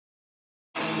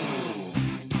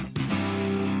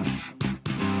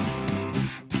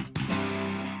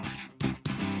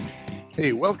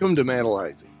Hey, welcome to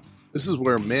Manalizing. This is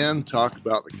where men talk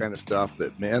about the kind of stuff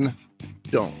that men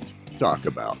don't talk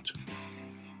about.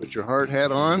 Put your hard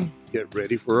hat on, get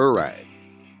ready for a ride.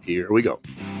 Here we go.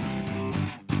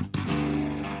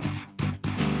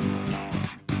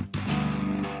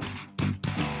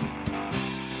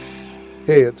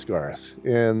 Hey, it's Garth.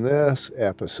 In this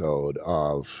episode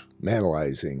of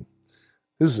Manalizing,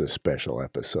 this is a special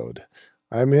episode.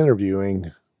 I'm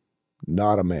interviewing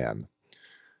not a man.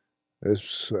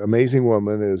 This amazing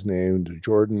woman is named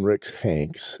Jordan Ricks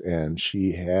Hanks, and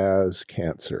she has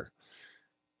cancer.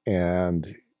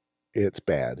 And it's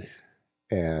bad.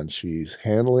 And she's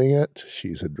handling it.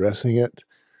 She's addressing it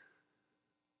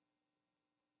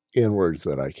in words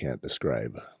that I can't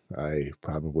describe. I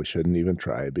probably shouldn't even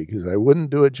try because I wouldn't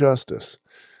do it justice.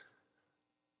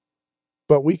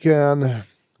 But we can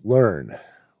learn,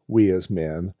 we as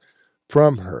men,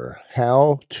 from her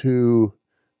how to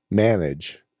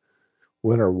manage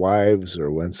when our wives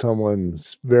or when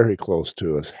someone's very close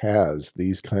to us has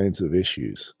these kinds of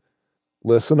issues.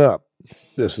 Listen up.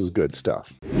 This is good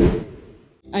stuff.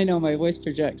 I know my voice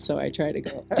projects, so I try to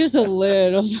go just a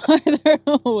little farther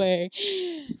away.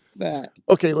 But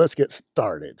Okay, let's get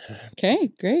started.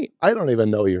 okay, great. I don't even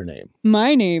know your name.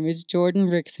 My name is Jordan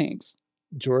Ricks Hanks.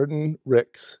 Jordan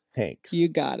Ricks Hanks. You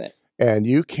got it. And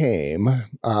you came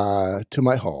to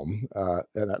my home,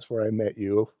 and that's where I met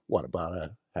you, about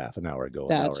a half an hour ago?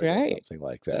 That's right. Something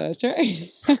like that. That's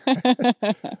right.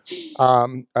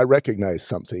 I recognize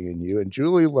something in you, and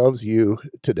Julie loves you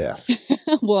to death.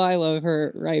 Well, I love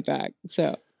her right back.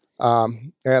 So,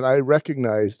 and I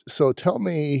recognized. So tell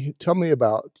me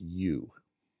about you.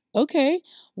 okay.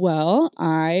 Well,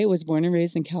 I was born and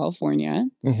raised in California.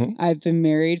 Mm-hmm. I've been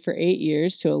married for 8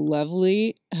 years to a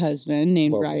lovely husband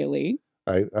named Riley.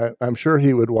 I'm sure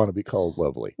he would want to be called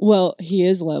lovely. Well, he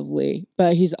is lovely,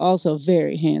 but he's also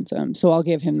very handsome. So I'll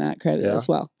give him that credit as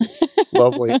well.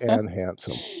 Lovely and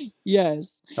handsome.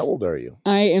 Yes. How old are you?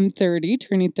 I am 30,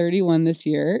 turning 31 this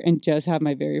year, and just had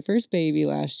my very first baby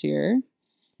last year.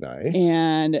 Nice.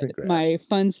 And Congrats. My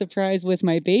fun surprise with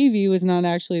my baby was not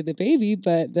actually the baby,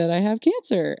 but that I have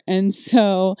cancer. And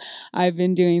so I've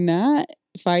been doing that,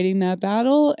 fighting that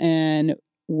battle, and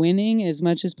winning as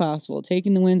much as possible,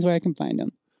 taking the wins where I can find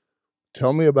them.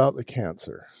 Tell me about the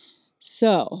cancer.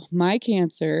 So my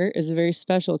cancer is a very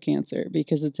special cancer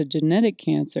because it's a genetic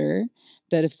cancer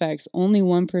that affects only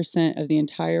 1% of the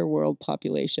entire world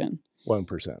population. 1%.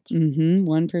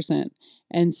 1%.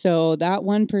 And so that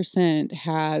 1%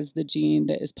 has the gene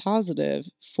that is positive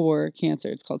for cancer.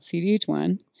 It's called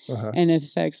CDH1, and it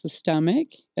affects the stomach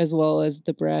as well as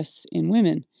the breasts in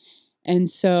women. And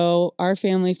so our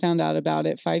family found out about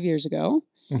it 5 years ago,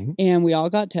 and we all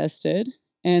got tested.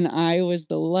 And I was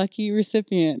the lucky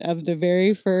recipient of the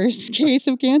very first case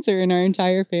of cancer in our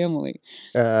entire family.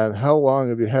 And how long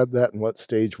have you had that, and what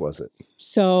stage was it?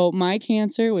 So my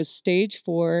cancer was stage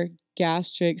 4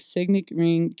 gastric signet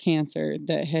ring cancer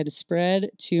that had spread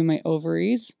to my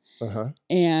ovaries.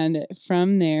 And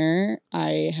from there,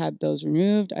 I had those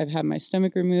removed. I've had my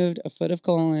stomach removed, a foot of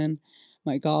colon,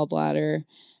 my gallbladder,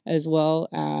 as well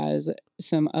as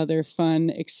some other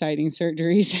fun, exciting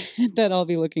surgeries that I'll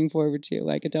be looking forward to,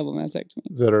 like a double mastectomy.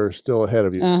 That are still ahead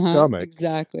of your stomach.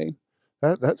 Exactly.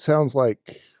 That sounds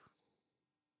like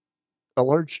a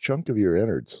large chunk of your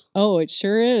innards. Oh, it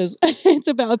sure is. It's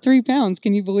about 3 pounds.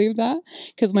 Can you believe that?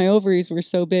 Because my ovaries were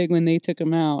so big when they took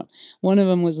them out. One of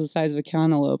them was the size of a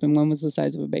cantaloupe and one was the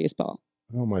size of a baseball.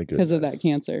 Oh, my goodness. Because of that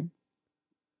cancer.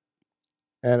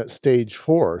 And at stage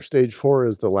 4. Stage 4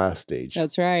 is the last stage.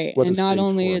 That's right. And not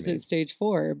only is it stage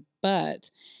 4, but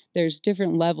there's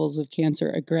different levels of cancer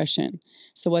aggression.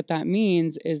 So what that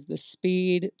means is the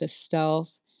speed, the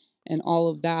stealth, and all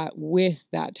of that with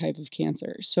that type of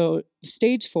cancer. So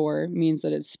stage 4 means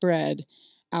that it's spread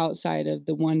outside of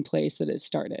the one place that it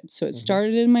started. So it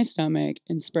started in my stomach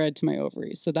and spread to my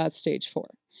ovaries. So that's stage 4.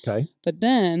 Okay. But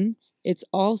then it's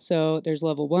also, there's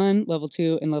level 1, level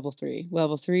 2, and level 3.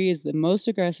 Level 3 is the most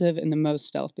aggressive and the most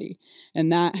stealthy.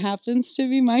 And that happens to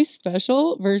be my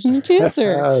special version of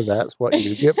cancer. That's what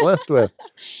you get blessed with.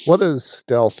 What does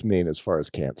stealth mean as far as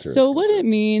cancer? So what it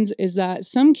means is that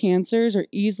some cancers are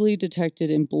easily detected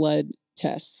in blood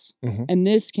tests. And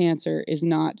this cancer is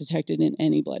not detected in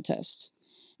any blood test.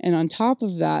 And on top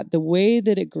of that, the way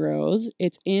that it grows,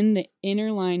 it's in the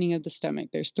inner lining of the stomach.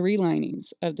 There's 3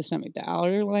 linings of the stomach: the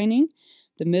outer lining,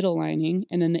 the middle lining,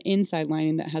 and then the inside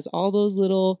lining that has all those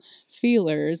little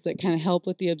feelers that kind of help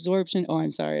with the absorption. Oh, I'm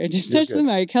sorry. I just touched the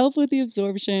mic. Help with the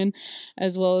absorption,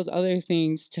 as well as other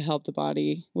things to help the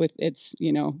body with its,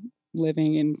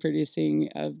 living and producing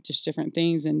of just different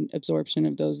things and absorption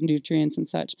of those nutrients and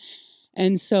such.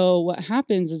 And so what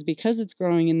happens is because it's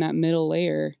growing in that middle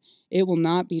layer, it will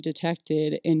not be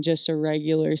detected in just a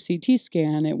regular CT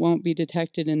scan. It won't be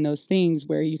detected in those things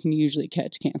where you can usually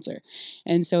catch cancer.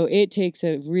 And so it takes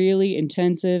a really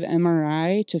intensive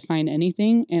MRI to find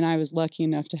anything. And I was lucky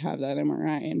enough to have that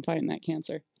MRI and find that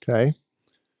cancer. Okay.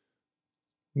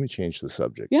 Let me change the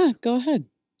subject. Yeah, go ahead.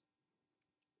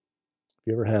 Have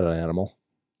you ever had an animal?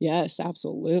 Yes,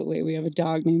 absolutely. We have a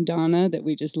dog named Donna that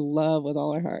we just love with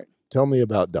all our heart. Tell me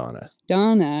about Donna.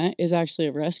 Donna is actually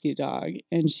a rescue dog,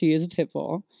 and she is a pit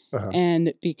bull. Uh-huh.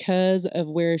 And because of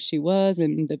where she was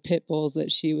and the pit bulls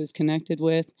that she was connected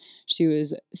with, she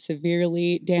was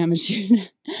severely damaging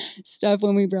stuff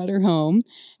when we brought her home.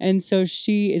 And so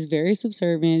she is very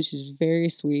subservient. She's very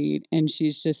sweet. And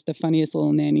she's just the funniest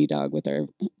little nanny dog with our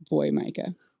boy,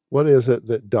 Micah. What is it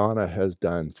that Donna has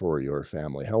done for your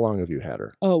family? How long have you had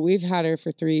her? Oh, we've had her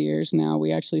for 3 years now.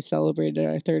 We actually celebrated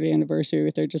our 3rd anniversary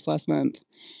with her just last month.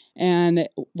 And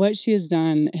what she has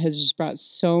done has just brought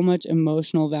so much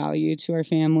emotional value to our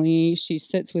family. She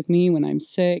sits with me when I'm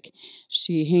sick.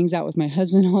 She hangs out with my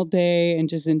husband all day and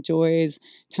just enjoys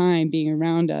time being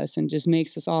around us and just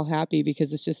makes us all happy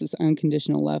because it's just this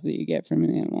unconditional love that you get from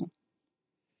an animal.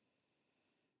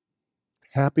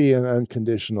 Happy and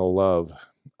unconditional love.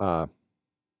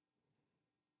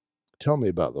 Tell me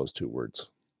about those two words.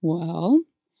 Well,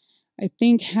 I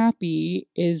think happy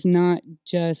is not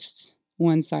just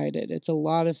one sided, it's a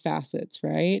lot of facets,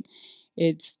 right?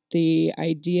 It's the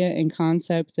idea and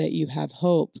concept that you have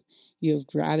hope, you have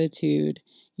gratitude,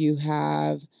 you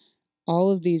have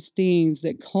all of these things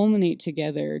that culminate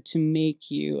together to make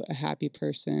you a happy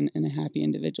person and a happy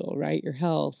individual, right? Your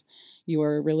health,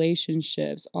 your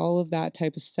relationships, all of that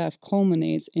type of stuff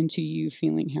culminates into you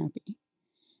feeling happy.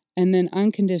 And then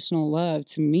unconditional love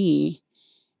to me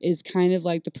is kind of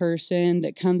like the person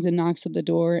that comes and knocks at the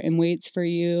door and waits for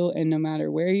you. And no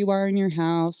matter where you are in your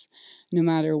house, no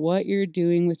matter what you're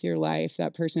doing with your life,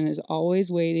 that person is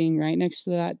always waiting right next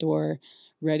to that door,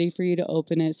 ready for you to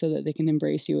open it so that they can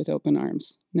embrace you with open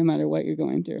arms, no matter what you're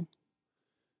going through.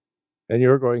 And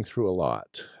you're going through a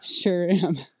lot. Sure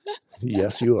am.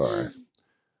 Yes, you are.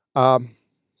 Um,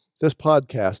 this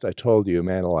podcast, I told you,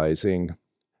 Manalizing,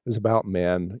 is about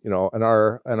men, and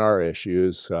our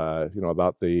issues,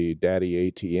 about the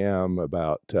daddy ATM,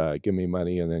 about give me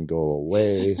money and then go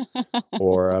away,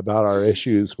 or about our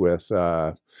issues with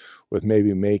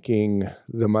maybe making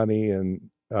the money and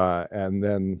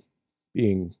then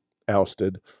being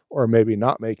ousted, or maybe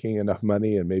not making enough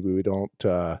money and maybe we don't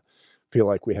feel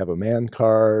like we have a man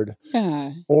card,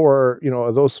 Yeah. or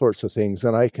those sorts of things.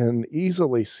 And I can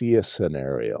easily see a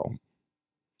scenario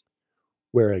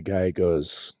where a guy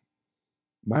goes,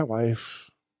 my wife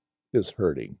is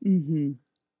hurting. Mm-hmm.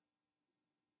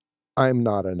 I'm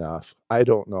not enough. I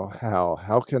don't know how.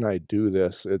 How can I do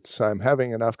this? I'm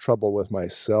having enough trouble with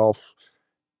myself.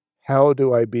 How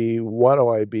do I be? What do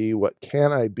I be? What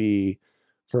can I be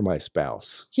for my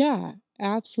spouse? Yeah,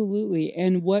 absolutely.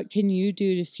 And what can you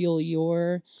do to fuel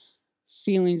your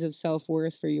feelings of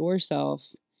self-worth for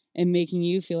yourself and making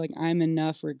you feel like I'm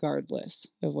enough regardless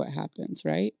of what happens,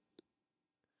 right?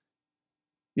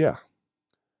 Yeah.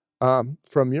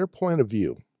 From your point of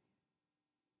view,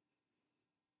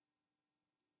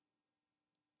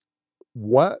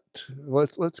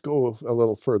 let's go a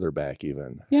little further back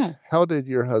even. Yeah. How did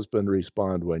your husband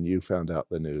respond when you found out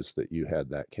the news that you had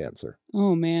that cancer?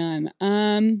 Oh man.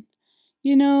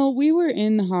 We were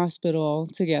in the hospital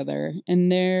together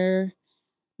and there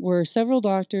were several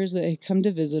doctors that had come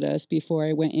to visit us before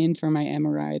I went in for my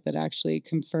MRI that actually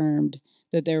confirmed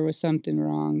that there was something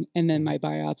wrong, and then my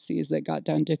biopsies that got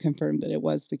done to confirm that it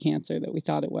was the cancer that we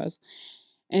thought it was.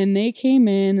 And they came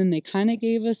in and they kind of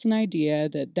gave us an idea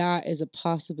that that is a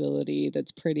possibility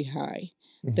that's pretty high,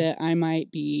 Mhm. that I might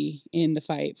be in the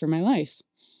fight for my life.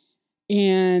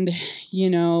 And,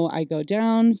 I go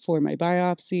down for my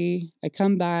biopsy. I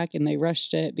come back and they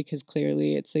rushed it because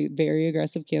clearly it's a very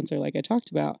aggressive cancer, like I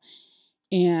talked about.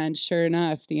 And sure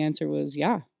enough, the answer was,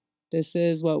 yeah, this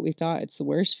is what we thought. It's the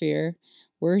worst fear,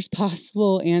 worst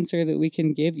possible answer that we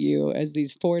can give you as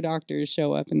these 4 doctors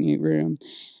show up in the room.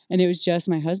 And it was just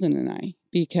my husband and I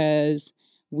because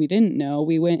we didn't know.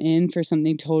 We went in for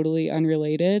something totally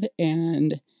unrelated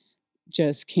and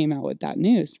just came out with that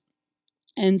news.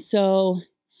 And so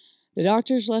the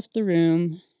doctors left the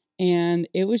room and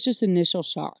it was just initial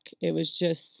shock. It was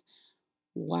just,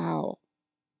 wow,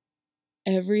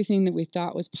 everything that we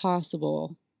thought was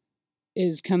possible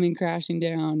is coming crashing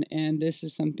down. And this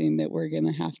is something that we're going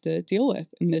to have to deal with.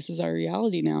 And this is our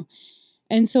reality now.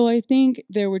 And so I think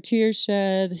there were tears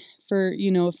shed for,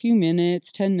 a few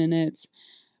minutes, 10 minutes.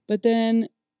 But then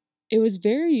it was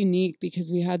very unique because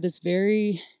we had this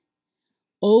very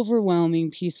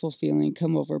overwhelming, peaceful feeling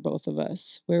come over both of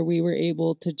us, where we were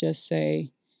able to just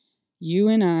say, you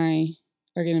and I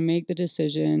are going to make the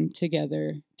decision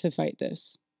together to fight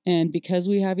this. And because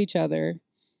we have each other,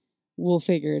 we'll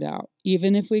figure it out.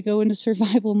 Even if we go into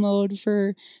survival mode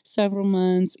for several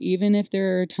months, even if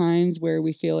there are times where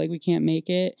we feel like we can't make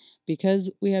it,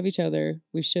 because we have each other,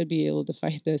 we should be able to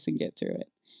fight this and get through it.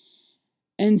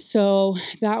 And so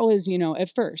that was,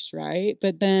 at first, right?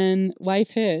 But then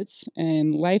life hits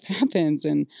and life happens,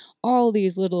 and all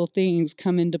these little things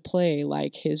come into play,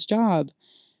 like his job,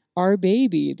 our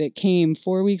baby that came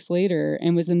 4 weeks later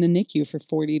and was in the NICU for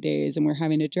 40 days, and we're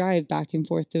having to drive back and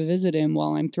forth to visit him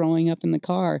while I'm throwing up in the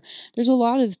car. There's a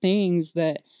lot of things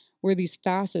that were these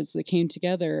facets that came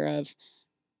together of,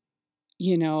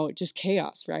 just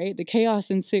chaos, right? The chaos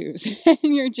ensues.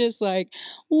 And you're just like,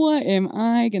 what am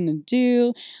I going to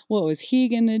do? What was he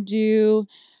going to do?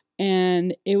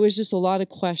 And it was just a lot of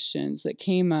questions that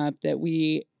came up that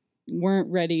we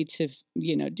weren't ready to,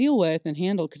 deal with and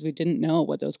handle because we didn't know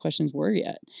what those questions were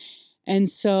yet. And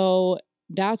so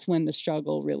that's when the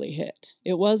struggle really hit.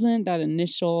 It wasn't that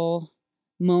initial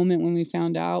moment when we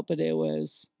found out, but it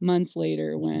was months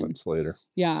later when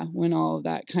all of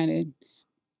that kind of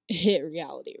hit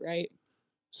reality, right?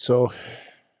 So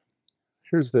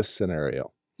here's this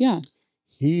scenario. Yeah,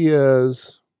 He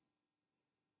is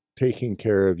taking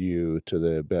care of you to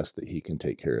the best that he can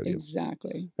take care of you.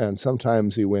 exactly. And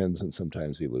sometimes he wins and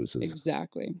sometimes he loses.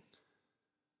 Exactly.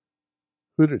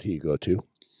 Who did he go to?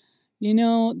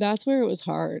 That's where it was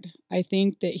hard. I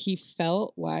think that he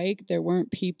felt like there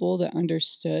weren't people that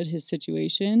understood his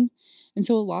situation. And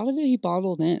so a lot of it he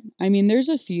bottled in. I mean, there's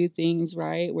a few things,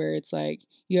 right, where it's like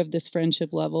you have this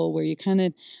friendship level where you kind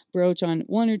of broach on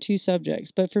one or two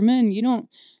subjects. But for men, you don't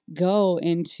go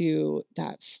into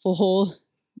that full,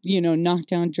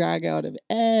 knockdown, drag out of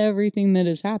everything that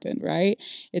has happened, right?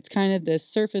 It's kind of this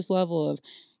surface level of,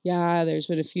 yeah, there's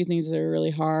been a few things that are really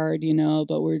hard,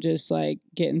 but we're just like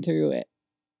getting through it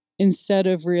instead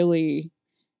of really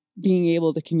being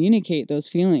able to communicate those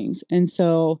feelings. And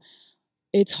so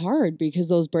it's hard because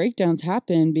those breakdowns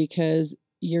happen because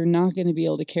you're not going to be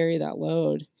able to carry that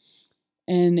load.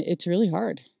 And it's really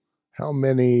hard. How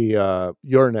many,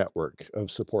 your network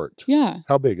of support? Yeah.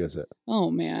 How big is it?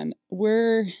 Oh man,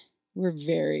 we're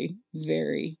very,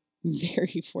 very,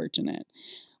 very fortunate.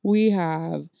 We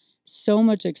have so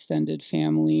much extended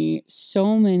family,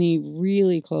 so many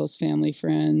really close family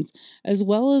friends, as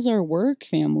well as our work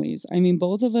families. I mean,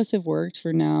 both of us have worked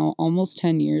for now almost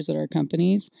 10 years at our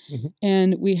companies,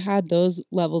 and we had those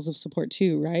levels of support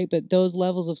too, right? But those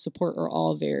levels of support are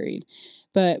all varied.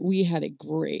 But we had a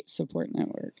great support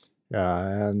network.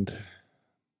 Yeah, and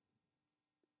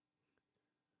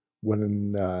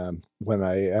when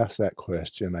I asked that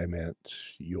question, I meant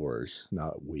yours,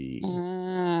 not we.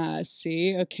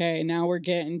 See, okay, now we're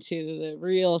getting to the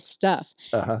real stuff.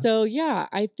 Uh-huh. So, yeah,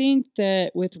 I think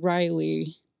that with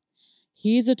Riley,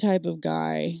 he's a type of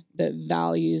guy that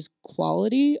values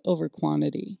quality over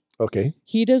quantity. Okay.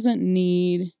 He doesn't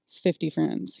need 50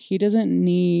 friends. He doesn't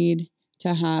need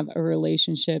to have a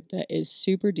relationship that is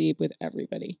super deep with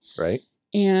everybody. Right.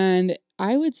 And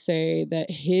I would say that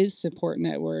his support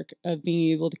network of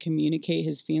being able to communicate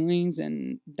his feelings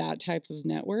and that type of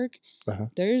network,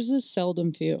 there's a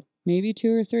seldom few, maybe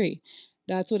two or three.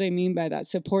 That's what I mean by that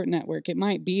support network. It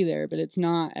might be there, but it's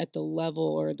not at the level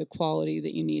or the quality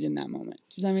that you need in that moment.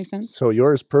 Does that make sense? So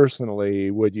yours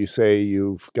personally, would you say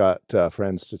you've got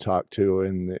friends to talk to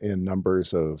in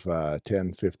numbers of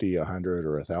 10, 50, 100,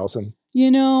 or 1,000?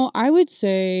 I would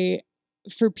say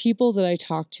for people that I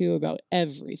talk to about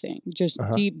everything, just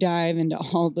deep dive into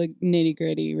all the nitty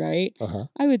gritty, right?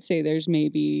 I would say there's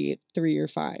maybe 3 or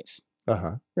 5,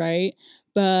 right?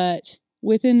 But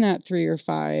within that 3 or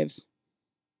 5,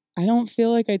 I don't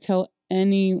feel like I tell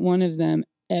any one of them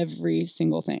every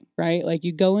single thing, right? Like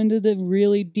you go into the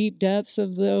really deep depths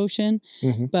of the ocean,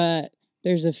 but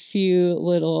there's a few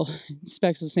little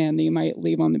specks of sand that you might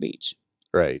leave on the beach.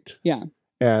 Right. Yeah.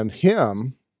 And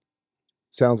him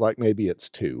sounds like maybe it's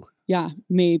 2. Yeah,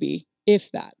 maybe. If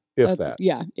that. If that.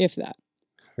 Yeah, if that.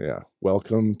 Yeah.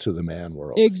 Welcome to the man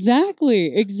world.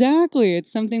 Exactly.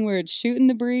 It's something where it's shooting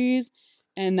the breeze,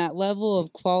 and that level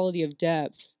of quality of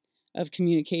depth of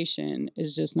communication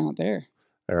is just not there.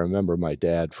 I remember my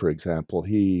dad, for example,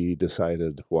 he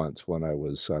decided once when I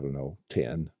was, I don't know,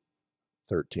 10,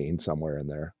 13, somewhere in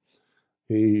there,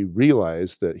 he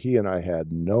realized that he and I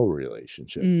had no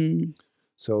relationship.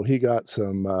 So he got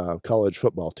some college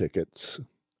football tickets,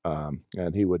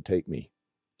 and he would take me.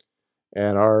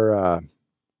 And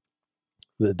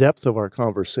the depth of our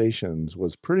conversations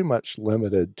was pretty much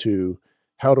limited to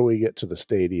how do we get to the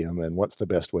stadium and what's the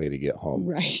best way to get home.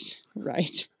 Right,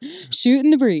 right. Shoot in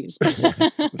the breeze.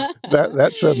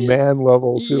 That's a man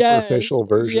level Yes, superficial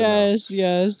version of, yes,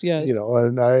 yes, yes.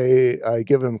 and I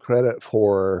give him credit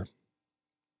for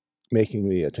making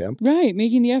the attempt. Right,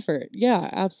 making the effort. Yeah,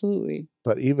 absolutely.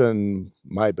 But even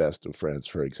my best of friends,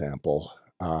 for example,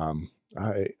 I'm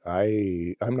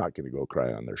not going to go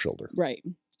cry on their shoulder. Right.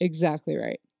 Exactly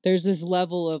right. There's this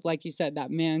level of, like you said,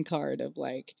 that man card of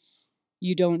like,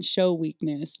 you don't show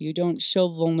weakness, you don't show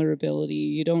vulnerability,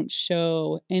 you don't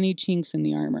show any chinks in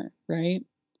the armor, right?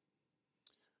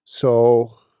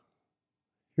 So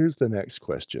here's the next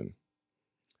question.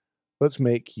 Let's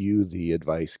make you the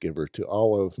advice giver to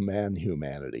all of man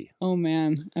humanity. Oh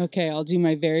man. Okay, I'll do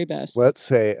my very best. Let's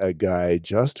say a guy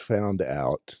just found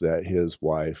out that his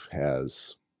wife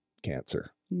has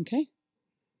cancer. Okay.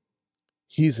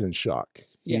 He's in shock.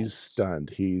 He's Yes. stunned.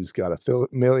 He's got a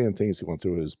million things going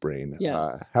through his brain.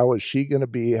 Yes. How is she going to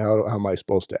be? How am I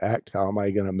supposed to act? How am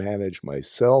I going to manage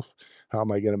myself? How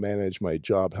am I going to manage my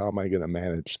job? How am I going to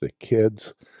manage the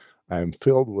kids? I'm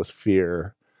filled with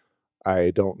fear.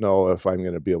 I don't know if I'm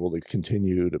going to be able to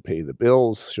continue to pay the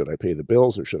bills. Should I pay the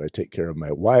bills or should I take care of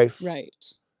my wife? Right.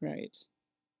 Right.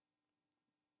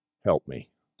 Help me.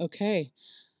 Okay.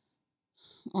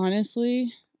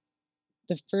 Honestly,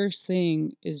 the first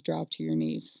thing is drop to your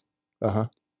knees. Uh-huh.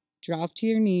 Drop to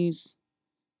your knees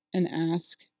and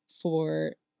ask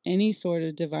for any sort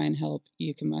of divine help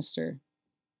you can muster.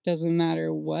 Doesn't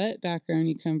matter what background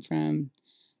you come from,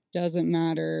 doesn't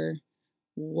matter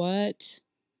what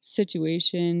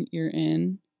situation you're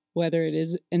in, whether it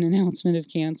is an announcement of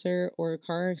cancer or a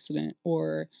car accident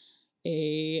or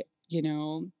a,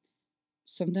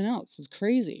 something else is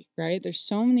crazy, right? There's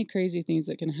so many crazy things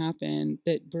that can happen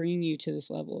that bring you to this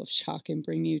level of shock and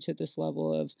bring you to this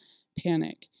level of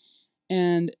panic.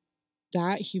 And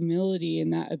that humility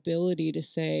and that ability to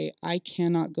say, I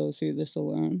cannot go through this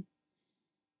alone.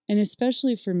 And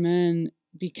especially for men,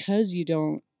 because you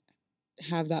don't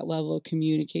have that level of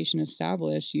communication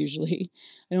established usually.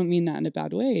 I don't mean that in a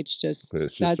bad way. It's just But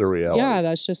it's just the that's reality.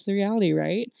 that's just the reality,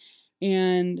 right?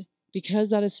 And because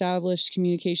that established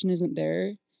communication isn't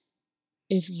there,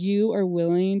 if you are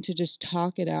willing to just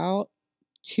talk it out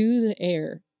to the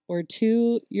air or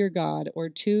to your God or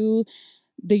to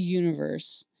the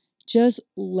universe, just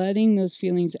letting those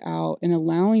feelings out and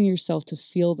allowing yourself to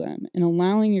feel them and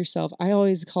allowing yourself, I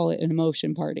always call it an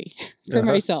emotion party for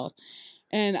myself.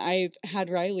 And I've had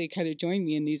Riley kind of join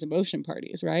me in these emotion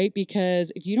parties, right?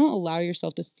 Because if you don't allow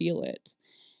yourself to feel it,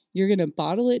 you're going to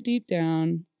bottle it deep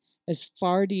down as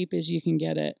far deep as you can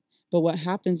get it. But what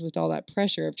happens with all that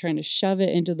pressure of trying to shove it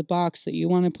into the box that you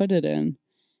want to put it in,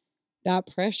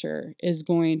 that pressure is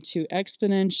going to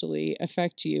exponentially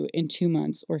affect you in 2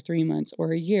 months or 3 months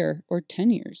or a year or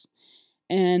 10 years.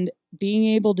 And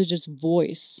being able to just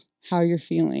voice how you're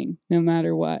feeling, no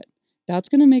matter what, that's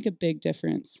going to make a big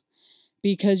difference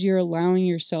because you're allowing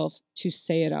yourself to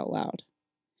say it out loud.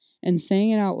 And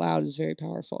saying it out loud is very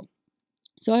powerful.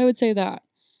 So I would say that.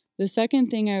 The second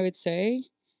thing I would say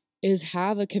is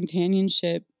have a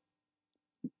companionship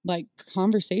like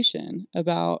conversation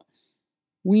about,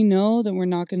 we know that we're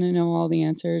not going to know all the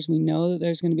answers. We know that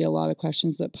there's going to be a lot of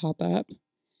questions that pop up.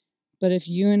 But if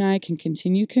you and I can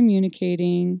continue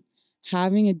communicating,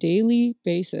 having a daily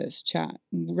basis chat,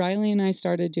 Riley and I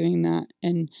started doing that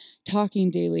and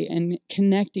talking daily and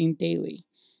connecting daily.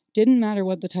 Didn't matter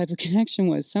what the type of connection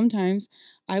was. Sometimes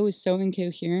I was so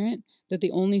incoherent that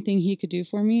the only thing he could do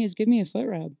for me is give me a foot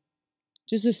rub.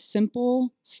 Just a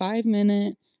simple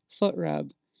 5-minute foot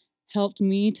rub helped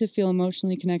me to feel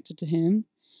emotionally connected to him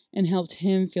and helped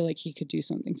him feel like he could do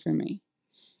something for me.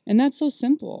 And that's so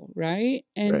simple, right?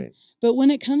 Right. But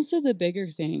when it comes to the bigger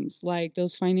things, like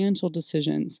those financial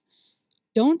decisions,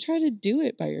 don't try to do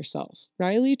it by yourself.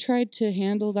 Riley tried to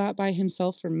handle that by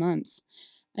himself for months.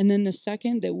 And then the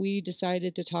second that we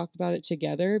decided to talk about it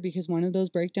together, because one of those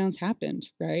breakdowns happened,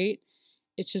 right?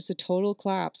 It's just a total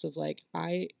collapse of like,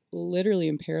 I literally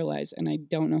am paralyzed and I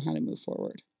don't know how to move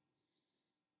forward.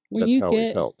 When That's you how he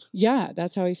get, felt. yeah,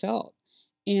 that's how he felt.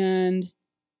 And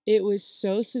it was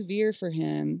so severe for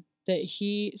him that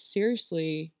he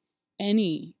seriously,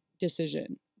 any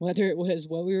decision, whether it was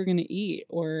what we were going to eat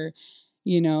or,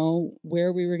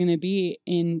 where we were going to be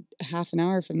in half an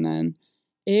hour from then,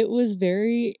 it was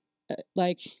very,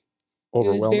 like, it was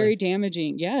Overwhelming. very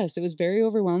damaging. Yes, it was very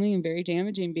overwhelming and very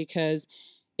damaging because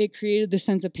it created the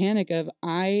sense of panic of,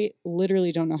 I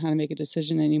literally don't know how to make a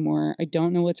decision anymore. I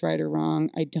don't know what's right or wrong.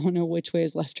 I don't know which way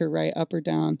is left or right, up or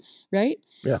down, right?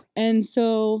 Yeah. And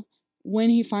so when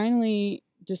he finally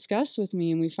discussed with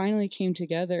me, and we finally came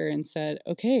together and said,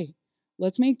 okay,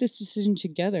 let's make this decision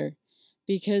together,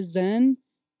 because then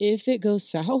if it goes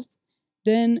south,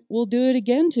 then we'll do it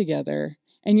again together,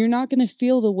 and you're not going to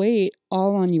feel the weight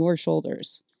all on your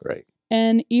shoulders. Right.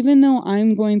 And even though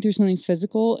I'm going through something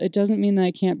physical, it doesn't mean that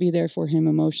I can't be there for him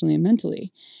emotionally and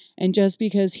mentally. And just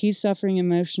because he's suffering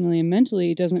emotionally and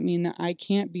mentally doesn't mean that I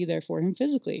can't be there for him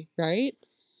physically, right?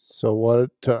 So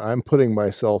what I'm putting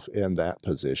myself in that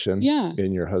position, Yeah.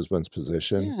 in your husband's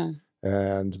position, Yeah.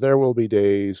 and there will be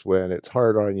days when it's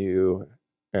hard on you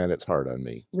and it's hard on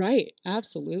me. Right.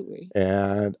 Absolutely.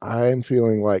 And I'm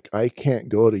feeling like I can't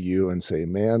go to you and say,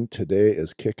 "Man, today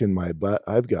is kicking my butt.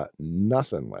 I've got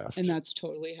nothing left." And that's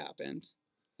totally happened.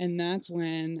 And that's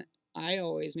when I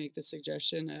always make the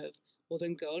suggestion of, well,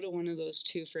 then go to one of those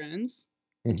two friends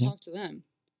and Mhm. talk to them.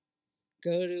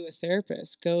 Go to a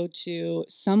therapist, go to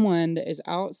someone that is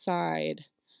outside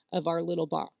of our little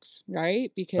box,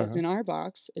 right? Because Uh-huh. in our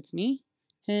box, it's me,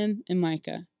 him, and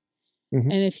Micah.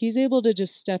 Mhm. And if he's able to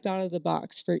just step out of the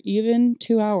box for even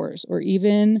 2 hours, or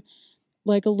even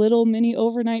like a little mini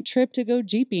overnight trip to go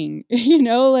jeeping,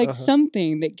 like Uh-huh.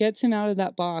 something that gets him out of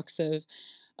that box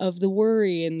of the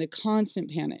worry and the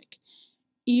constant panic.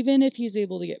 Even if he's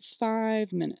able to get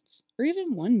 5 minutes or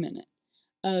even 1 minute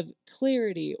of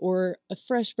clarity or a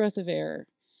fresh breath of air,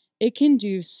 it can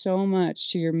do so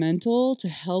much to your mental to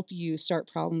help you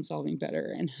start problem solving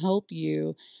better and help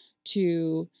you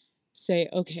to say,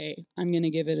 okay, I'm going to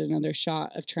give it another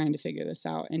shot of trying to figure this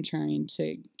out and trying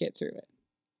to get through it.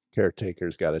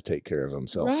 Caretaker's got to take care of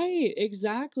himself. Right,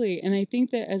 exactly. And I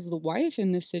think that as the wife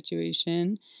in this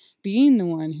situation, being the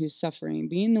one who's suffering,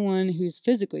 being the one who's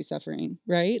physically suffering,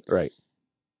 right? Right.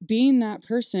 Being that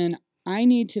person, I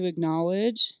need to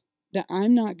acknowledge that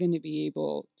I'm not going to be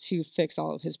able to fix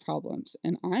all of his problems.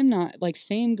 And I'm not, like,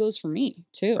 same goes for me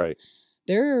too. Right.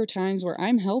 There are times where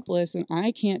I'm helpless and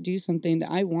I can't do something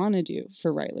that I want to do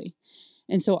for Riley.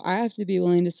 And so I have to be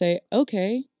willing to say,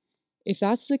 okay, if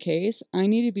that's the case, I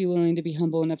need to be willing to be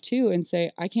humble enough too and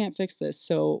say, I can't fix this.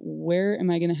 So, where am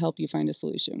I going to help you find a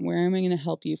solution? Where am I going to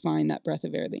help you find that breath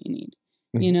of air that you need?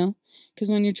 You Mhm. know?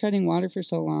 Because when you're treading water for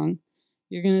so long,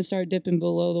 you're going to start dipping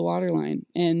below the water line.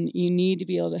 And you need to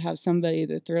be able to have somebody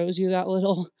that throws you that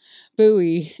little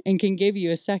buoy and can give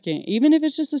you a second, even if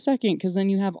it's just a second, because then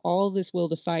you have all this will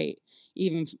to fight,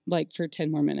 even like for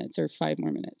 10 more minutes or 5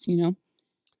 more minutes?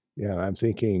 Yeah, I'm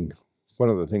thinking one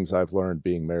of the things I've learned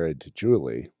being married to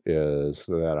Julie is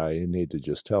that I need to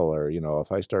just tell her,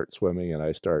 if I start swimming and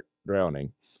I start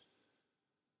drowning,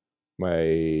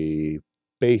 my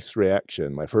base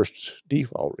reaction, my first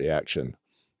default reaction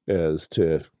is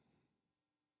to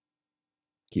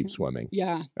keep swimming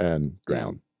Yeah. and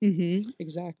Yeah. drown.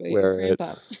 Exactly. And Where cramp it's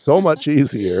up. so much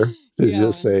easier to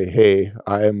just Yeah. say, "Hey,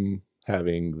 I'm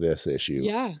having this issue,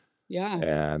 Yeah. Yeah.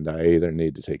 and I either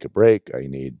need to take a break, I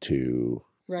need to,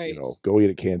 Right. go eat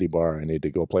a candy bar, I need to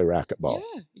go play racquetball."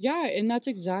 Yeah. Yeah. And that's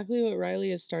exactly what Riley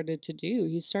has started to do.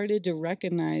 He started to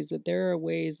recognize that there are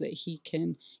ways that he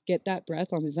can get that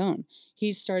breath on his own.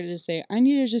 He's started to say, I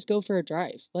need to just go for a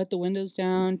drive, let the windows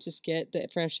down, just get the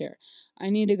fresh air. I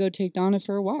need to go take Donna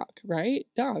for a walk, right?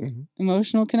 Dog, Mhm.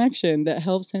 emotional connection that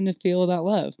helps him to feel that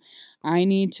love. I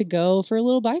need to go for a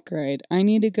little bike ride. I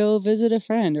need to go visit a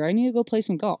friend, or I need to go play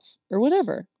some golf or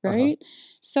whatever, Uh-huh. right?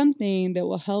 Something that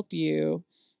will help you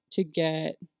to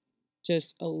get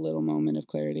just a little moment of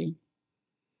clarity.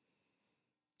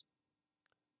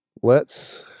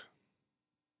 Let's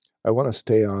I wanna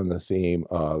stay on the theme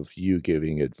of you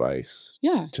giving advice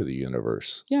Yeah. to the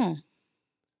universe. Yeah.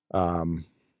 Um,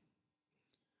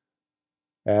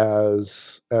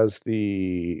 as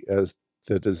the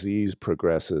disease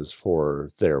progresses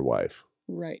for their wife,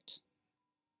 Right.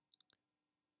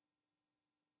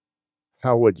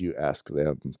 how would you ask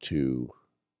them to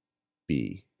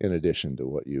be in addition to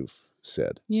what you've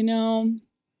said? You know,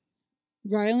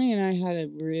 Riley and I had a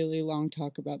really long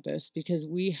talk about this because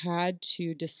we had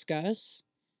to discuss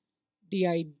the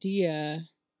idea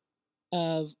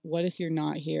of what if you're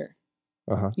not here,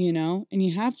 Uh-huh. and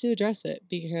you have to address it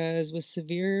because with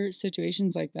severe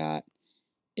situations like that,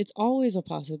 it's always a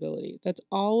possibility. That's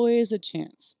always a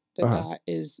chance that Uh-huh. that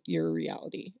is your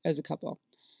reality as a couple.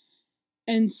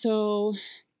 And so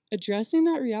addressing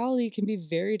that reality can be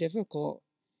very difficult.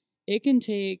 It can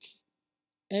take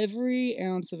every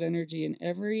ounce of energy and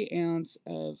every ounce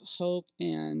of hope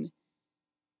and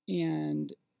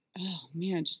oh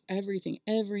man, just everything,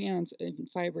 every ounce and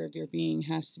fiber of your being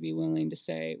has to be willing to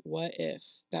say, what if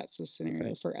that's the scenario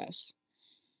Right. for us?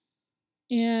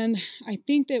 And I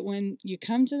think that when you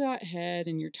come to that head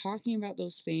and you're talking about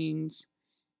those things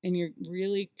and you're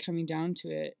really coming down to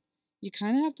it, you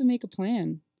kind of have to make a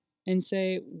plan and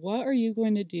say, what are you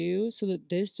going to do so that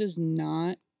this does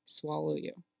not swallow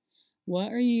you?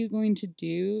 What are you going to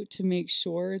do to make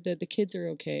sure that the kids are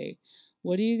okay?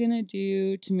 What are you going to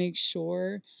do to make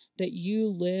sure that you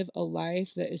live a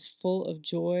life that is full of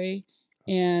joy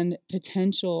and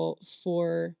potential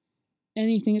for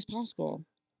anything is possible?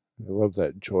 I love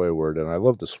that joy word, and I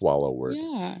love the swallow word.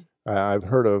 Yeah. I've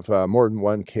heard of more than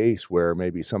one case where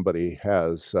maybe somebody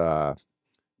has,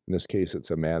 in this case,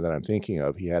 it's a man that I'm thinking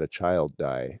of. He had a child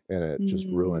die, and it just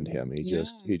ruined him. Yeah.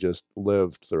 He just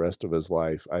lived the rest of his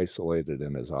life isolated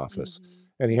in his office,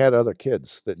 and he had other Mhm.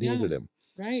 kids that Yeah. needed him,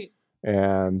 Right.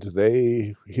 and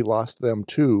he lost them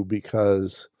too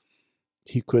because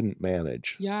he couldn't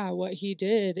manage. Yeah. What he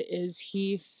did is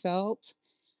he felt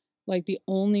like the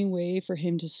only way for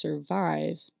him to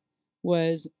survive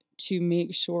was to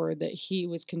make sure that he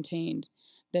was contained,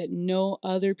 that no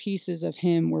other pieces of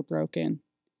him were broken.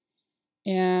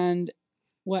 And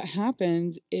what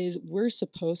happens is we're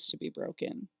supposed to be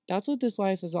broken. That's what this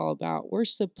life is all about. We're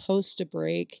supposed to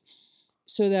break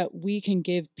so that we can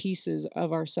give pieces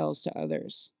of ourselves to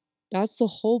others. That's the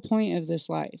whole point of this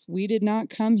life. We did not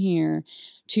come here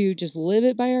to just live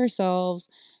it by ourselves,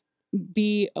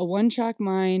 be a one track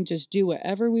mind, just do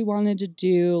whatever we wanted to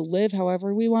do, live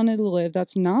however we wanted to live.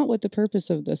 That's not what the purpose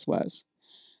of this was.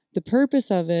 The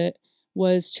purpose of it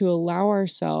was to allow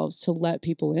ourselves to let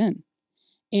people in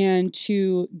and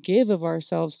to give of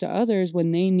ourselves to others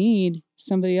when they need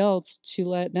somebody else to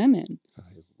let them in.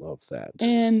 I love that.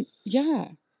 And yeah,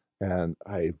 And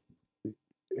I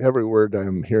every word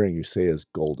I'm hearing you say is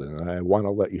golden, and I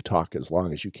wanna let you talk as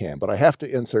long as you can, but I have to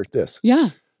insert this.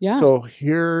 yeah, yeah, So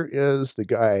here is the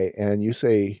guy, and you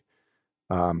say,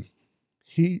 um,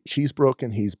 she's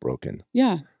broken, he's broken.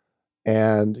 yeah,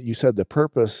 And you said the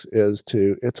purpose is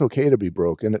to it's okay to be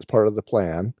broken, it's part of the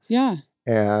plan. yeah,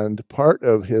 And part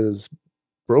of his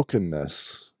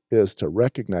brokenness is to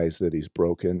recognize that he's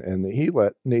broken and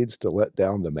that needs to let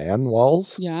down the man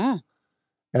walls yeah,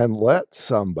 and let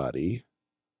somebody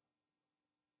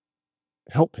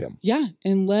help him. yeah.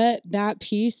 And let that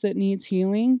piece that needs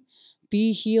healing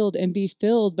be healed and be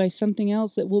filled by something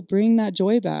else that will bring that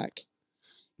joy back.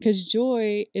 Because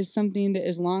joy is something that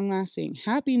is long lasting.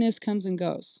 Happiness comes and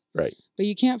goes, Right. but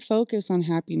you can't focus on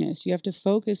happiness. You have to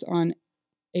focus on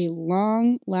a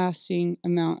long lasting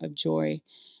amount of joy.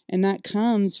 And that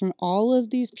comes from all of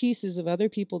these pieces of other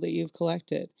people that you've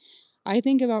collected. I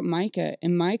think about Micah,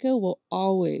 and Micah will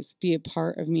always be a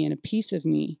part of me and a piece of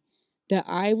me that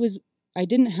I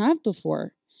didn't have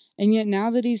before. And yet now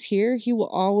that he's here, he will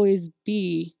always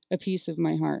be a piece of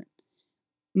my heart.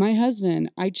 My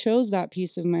husband, I chose that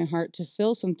piece of my heart to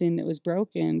fill something that was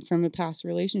broken from a past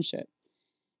relationship.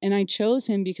 And I chose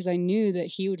him because I knew that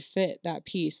he would fit that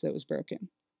piece that was broken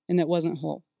and that wasn't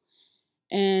whole.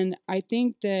 And I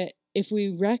think that if we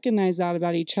recognize that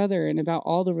about each other and about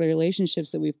all the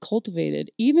relationships that we've cultivated,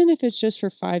 even if it's just for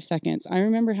 5 seconds, I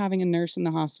remember having a nurse in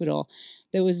the hospital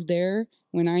that was there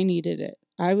when I needed it.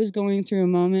 I was going through a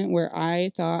moment where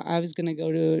I thought I was going to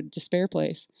go to a despair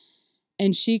place.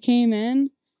 And she came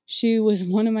in. She was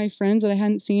one of my friends that I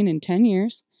hadn't seen in 10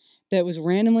 years, that was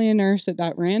randomly a nurse at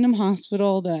that random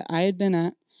hospital that I had been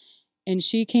at. And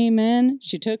she came in,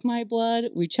 she took my blood,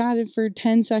 we chatted for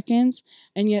 10 seconds,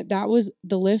 and yet that was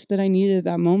the lift that I needed at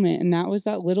that moment. And that was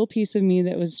that little piece of me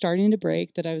that was starting to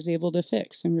break that I was able to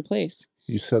fix and replace.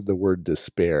 You said the word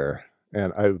despair,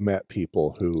 and I've met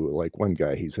people who, like one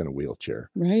guy, he's in a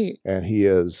wheelchair, Right, and he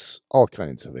is all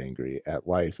kinds of angry at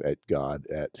life, at God,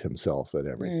 at himself, at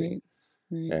everything.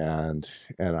 right, right.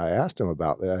 And I asked him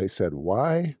about that. I said,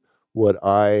 "Why would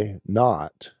I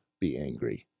not be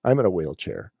angry? I'm in a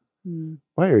wheelchair. Mm.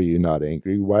 Why are you not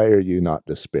angry? Why are you not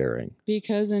despairing?"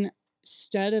 Because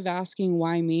instead of asking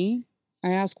why me, I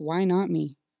ask why not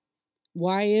me?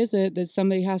 Why is it that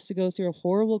somebody has to go through a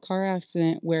horrible car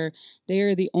accident where they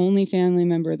are the only family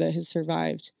member that has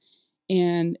survived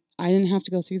and I didn't have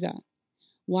to go through that?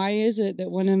 Why is it that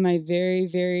one of my very,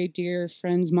 very dear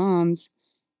friend's moms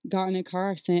got in a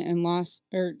car accident and lost,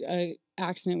 or a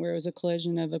accident where it was a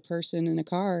collision of a person in a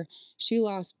car? She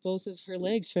lost both of her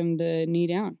legs from the knee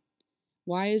down.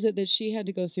 Why is it that she had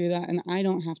to go through that and I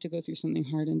don't have to go through something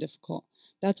hard and difficult?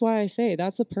 That's why I say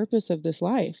that's the purpose of this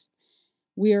life.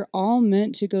 We are all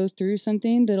meant to go through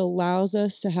something that allows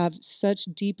us to have such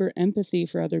deeper empathy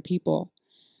for other people.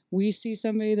 We see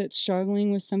somebody that's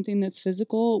struggling with something that's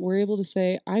physical, we're able to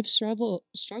say, I've struggled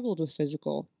with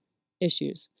physical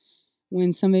issues.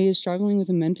 When somebody is struggling with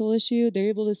a mental issue, they're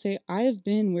able to say, I have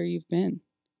been where you've been.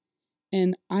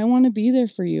 And I want to be there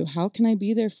for you. How can I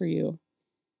be there for you?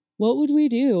 What would we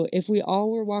do if we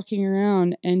all were walking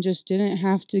around and just didn't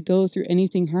have to go through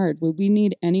anything hard? Would we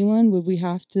need anyone? Would we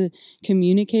have to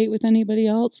communicate with anybody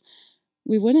else?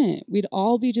 We wouldn't. We'd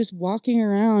all be just walking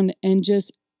around and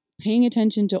just paying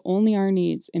attention to only our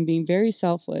needs and being very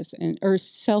selfless and or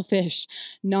selfish,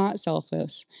 not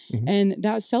selfless. And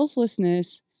that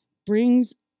selflessness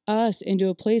brings us into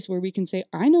a place where we can say,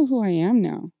 I know who I am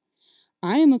now.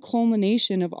 I am a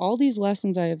culmination of all these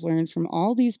lessons I have learned from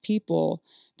all these people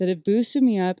that have boosted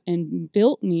me up and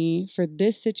built me for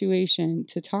this situation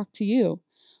to talk to you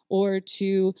or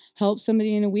to help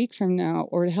somebody in a week from now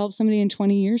or to help somebody in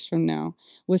 20 years from now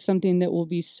with something that will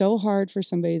be so hard for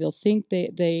somebody they'll think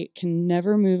they can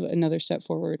never move another step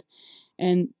forward.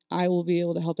 And I will be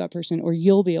able to help that person, or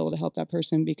you'll be able to help that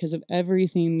person because of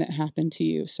everything that happened to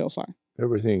you so far.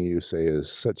 Everything you say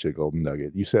is such a golden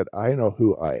nugget. You said, I know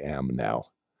who I am now.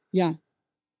 Yeah.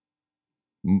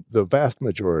 The vast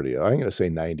majority, I'm going to say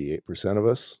 98% of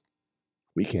us,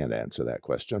 we can't answer that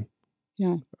question.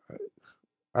 Yeah.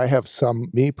 I have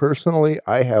me personally,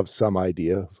 I have some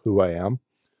idea of who I am.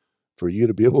 For you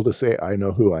to be able to say, I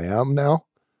know who I am now,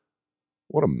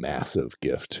 what a massive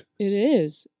gift. It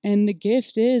is. And the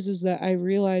gift is that I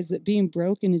realize that being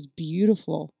broken is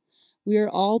beautiful. We are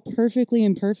all perfectly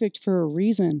imperfect for a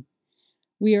reason.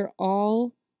 We are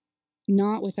all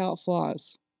not without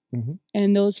flaws.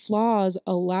 And those flaws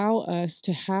allow us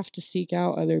to have to seek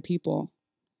out other people.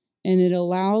 And it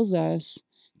allows us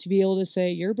to be able to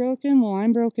say, you're broken, well,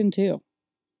 I'm broken too.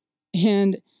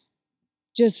 And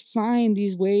just find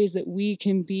these ways that we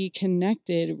can be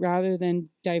connected rather than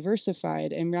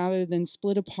diversified and rather than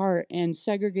split apart and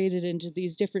segregated into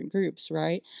these different groups,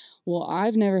 right? Well,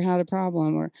 I've never had a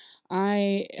problem, or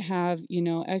I have,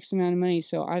 X amount of money,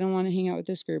 so I don't want to hang out with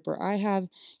this group, or I have,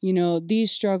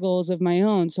 these struggles of my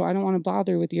own, so I don't want to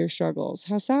bother with your struggles.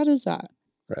 How sad is that?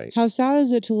 Right. How sad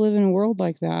is it to live in a world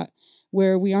like that?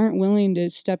 Where we aren't willing to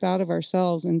step out of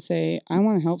ourselves and say, I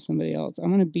want to help somebody else. I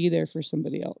want to be there for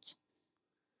somebody else.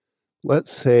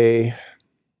 Let's say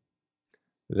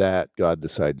that God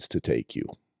decides to take you.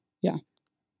 Yeah.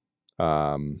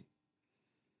 Some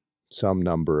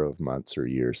number of months or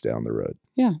years down the road.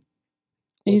 Yeah.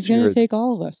 And he's going to take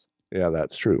all of us. Yeah,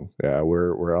 that's true. Yeah,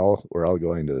 we're all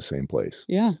going to the same place.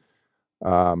 Yeah.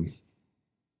 And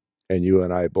you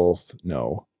and I both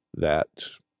know that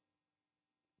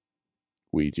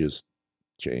we just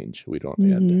change. We don't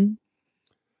end.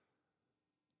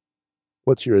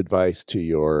 What's your advice to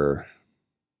your,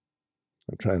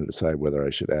 I'm trying to decide whether I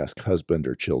should ask husband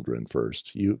or children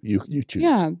first. You choose.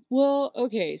 Yeah. Well,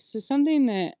 okay. So something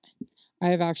that I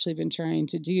have actually been trying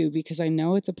to do, because I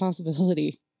know it's a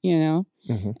possibility,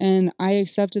 and I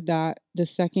accepted that the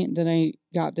second that I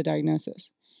got the diagnosis.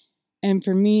 And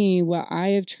for me, what I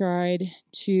have tried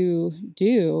to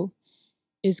do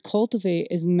is cultivate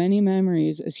as many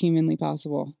memories as humanly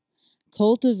possible.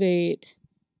 Cultivate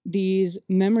these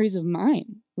memories of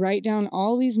mine. Write down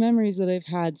all these memories that I've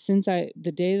had since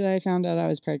the day that I found out I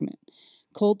was pregnant.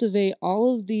 Cultivate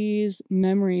all of these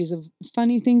memories of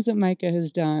funny things that Micah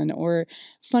has done, or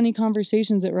funny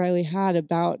conversations that Riley had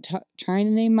about trying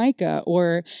to name Micah,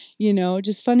 or,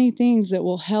 just funny things that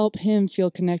will help him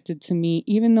feel connected to me,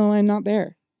 even though I'm not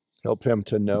there. Help him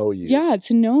to know you. Yeah,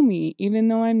 to know me, even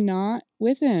though I'm not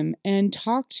with him, and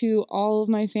talk to all of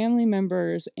my family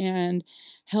members and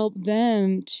help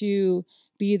them to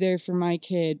be there for my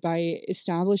kid by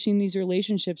establishing these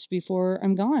relationships before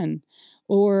I'm gone,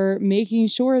 or making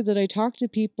sure that I talk to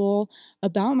people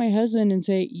about my husband and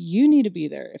say, you need to be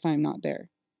there if I'm not there.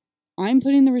 I'm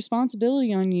putting the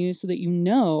responsibility on you so that you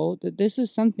know that this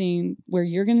is something where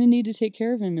you're going to need to take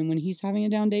care of him. And when he's having a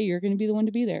down day, you're going to be the one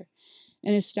to be there.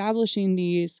 And establishing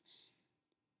these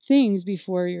things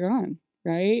before you're gone,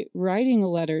 right? Writing a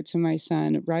letter to my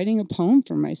son, writing a poem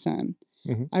for my son.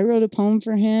 I wrote a poem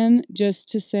for him just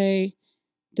to say,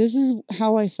 this is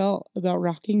how I felt about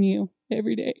rocking you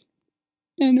every day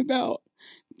and about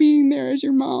being there as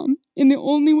your mom in the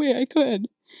only way I could.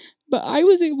 But I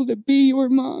was able to be your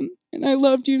mom, and I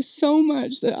loved you so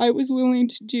much that I was willing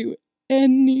to do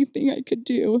anything I could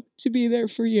do to be there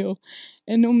for you.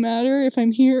 And no matter if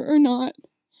I'm here or not,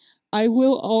 I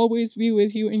will always be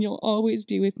with you, and you'll always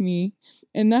be with me.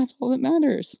 And that's all that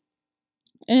matters.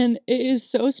 And it is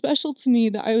so special to me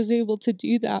that I was able to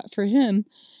do that for him,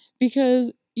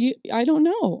 because I don't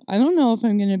know. I don't know if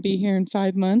I'm going to be here in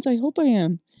 5 months. I hope I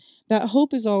am. That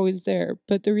hope is always there.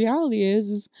 But the reality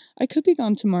is I could be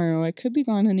gone tomorrow. I could be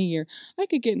gone in a year. I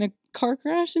could get in a car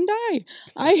crash and die.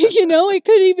 It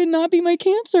could even not be my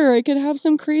cancer. I could have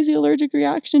some crazy allergic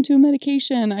reaction to a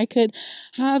medication. I could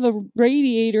have a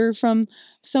radiator from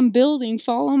some building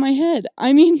fall on my head.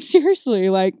 I mean, seriously,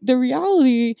 like the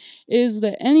reality is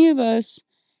that any of us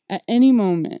at any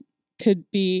moment could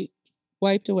be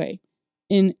wiped away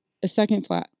in a second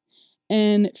flat.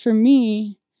 And for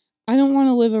me, I don't want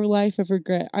to live a life of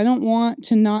regret. I don't want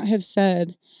to not have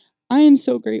said, I am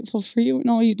so grateful for you and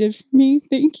all you did for me.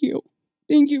 Thank you.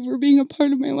 Thank you for being a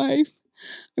part of my life.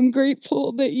 I'm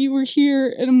grateful that you were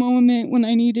here at a moment when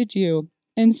I needed you.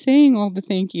 And saying all the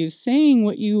thank yous, saying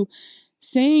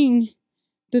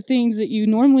the things that you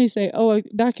normally say, oh,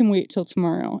 that can wait till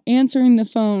tomorrow. Answering the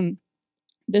phone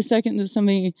the second that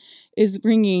somebody is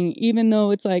ringing, even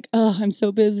though it's like, oh, I'm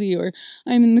so busy, or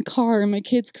I'm in the car and my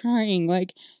kid's crying,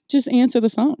 like, just answer the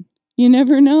phone. You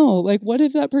never know. Like, what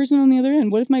if that person on the other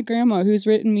end, what if my grandma, who's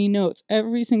written me notes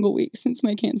every single week since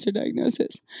my cancer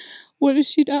diagnosis, what if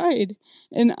she died?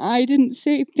 And I didn't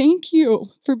say thank you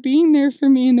for being there for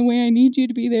me in the way I need you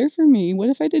to be there for me. What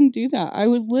if I didn't do that? I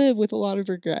would live with a lot of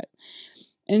regret.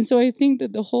 And so I think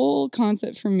that the whole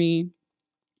concept for me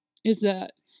is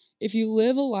that if you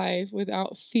live a life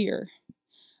without fear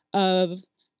of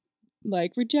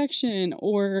like rejection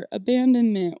or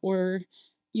abandonment or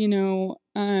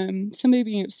somebody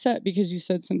being upset because you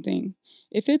said something,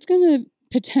 if it's going to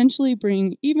potentially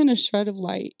bring even a shred of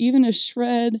light, even a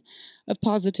shred of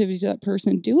positivity to that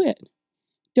person, do it.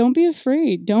 Don't be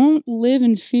afraid. Don't live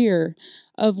in fear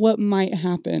of what might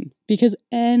happen, because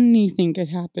anything could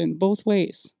happen both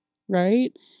ways,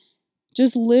 right?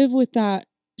 Just live with that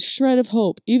shred of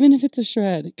hope, even if it's a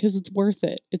shred, because it's worth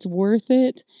it. It's worth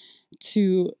it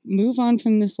to move on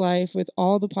from this life with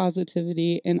all the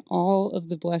positivity and all of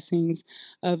the blessings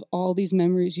of all these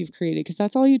memories you've created, because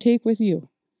that's all you take with you.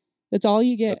 That's all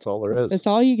you get. That's all there is. That's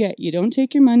all you get. You don't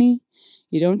take your money.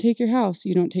 You don't take your house.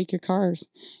 You don't take your cars.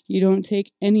 You don't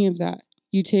take any of that.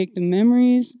 You take the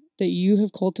memories that you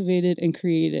have cultivated and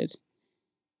created.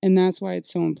 And that's why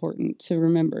it's so important to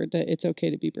remember that it's okay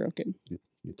to be broken.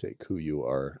 You take who you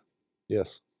are.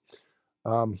 Yes.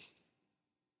 One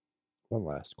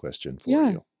last question for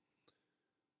you.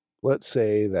 Let's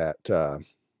say that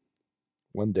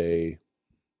one day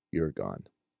you're gone.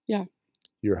 Yeah.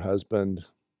 Your husband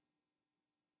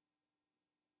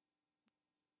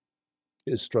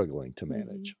is struggling to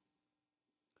manage.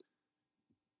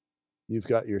 You've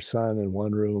got your son in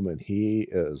one room and he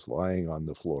is lying on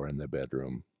the floor in the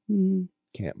bedroom.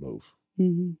 Can't move.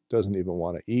 Doesn't even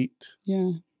want to eat.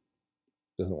 Yeah.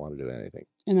 Doesn't want to do anything.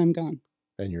 And I'm gone.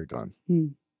 And you're gone.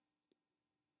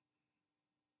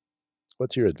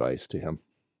 What's your advice to him?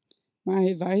 My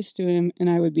advice to him, and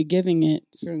I would be giving it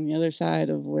from the other side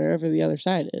of wherever the other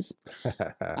side is,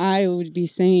 I would be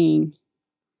saying,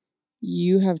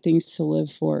 you have things to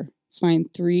live for. Find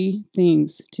 3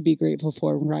 things to be grateful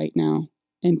for right now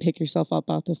and pick yourself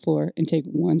up off the floor and take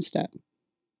one step.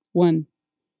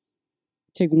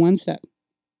 Take one step.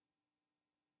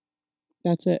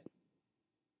 That's it.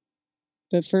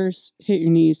 But first, hit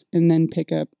your knees and then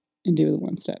pick up and do the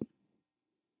one step.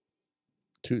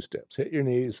 2 steps. Hit your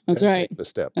knees. That's right. Take the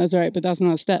step. That's right. But that's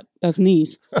not a step. That's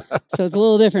knees. So it's a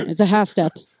little different. It's a half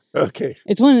step. Okay.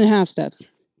 It's 1.5 steps.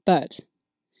 But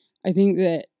I think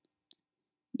that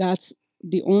that's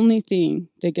the only thing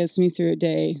that gets me through a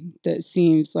day that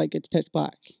seems like it's pitch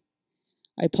black.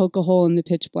 I poke a hole in the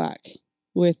pitch black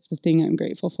with the thing I'm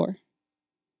grateful for.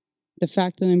 The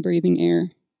fact that I'm breathing air.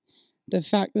 The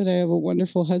fact that I have a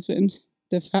wonderful husband.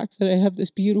 The fact that I have this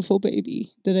beautiful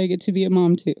baby that I get to be a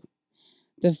mom to.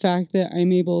 The fact that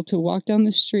I'm able to walk down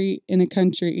the street in a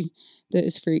country that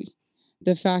is free.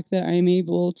 The fact that I'm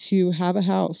able to have a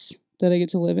house that I get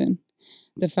to live in.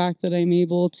 The fact that I'm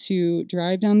able to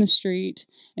drive down the street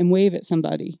and wave at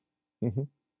somebody.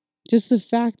 Just the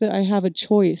fact that I have a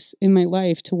choice in my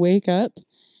life to wake up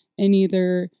and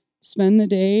either spend the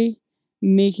day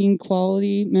making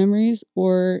quality memories,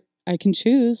 or I can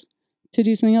choose to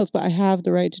do something else, but I have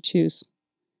the right to choose.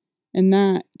 And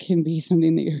that can be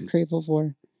something that you're grateful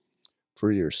for.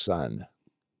 For your son,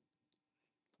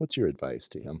 what's your advice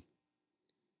to him?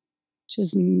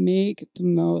 Just make the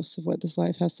most of what this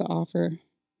life has to offer.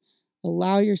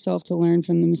 Allow yourself to learn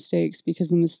from the mistakes, because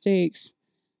the mistakes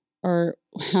are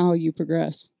how you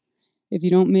progress. If you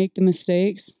don't make the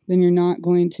mistakes, then you're not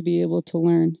going to be able to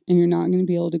learn, and you're not going to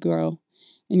be able to grow,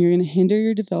 and you're going to hinder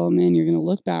your development. You're going to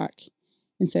look back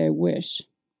and say, I wish.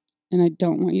 And I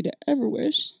don't want you to ever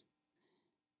wish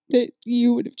that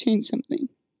you would have changed something.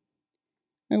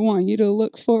 I want you to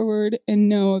look forward and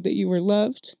know that you were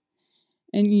loved,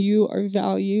 and you are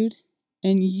valued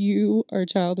and you are a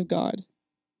child of God.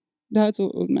 That's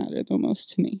what would matter the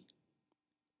most to me.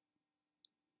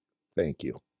 Thank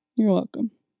you. You're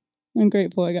welcome. I'm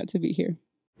grateful I got to be here.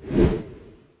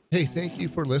 Hey, thank you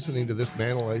for listening to this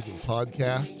Manalizing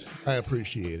podcast. I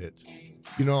appreciate it.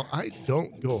 You know, I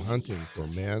don't go hunting for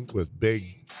men with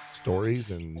big stories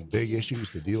and big issues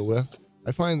to deal with.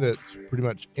 I find that pretty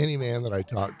much any man that I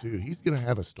talk to, he's going to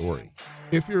have a story.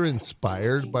 If you're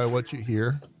inspired by what you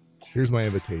hear, here's my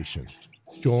invitation.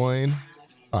 Join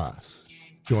us.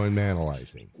 Join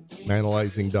Manalizing.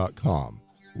 Manalizing.com.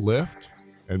 Lift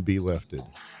and be lifted.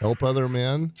 Help other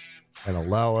men and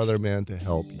allow other men to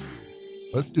help you.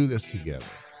 Let's do this together.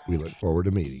 We look forward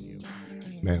to meeting you.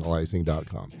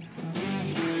 Manalizing.com.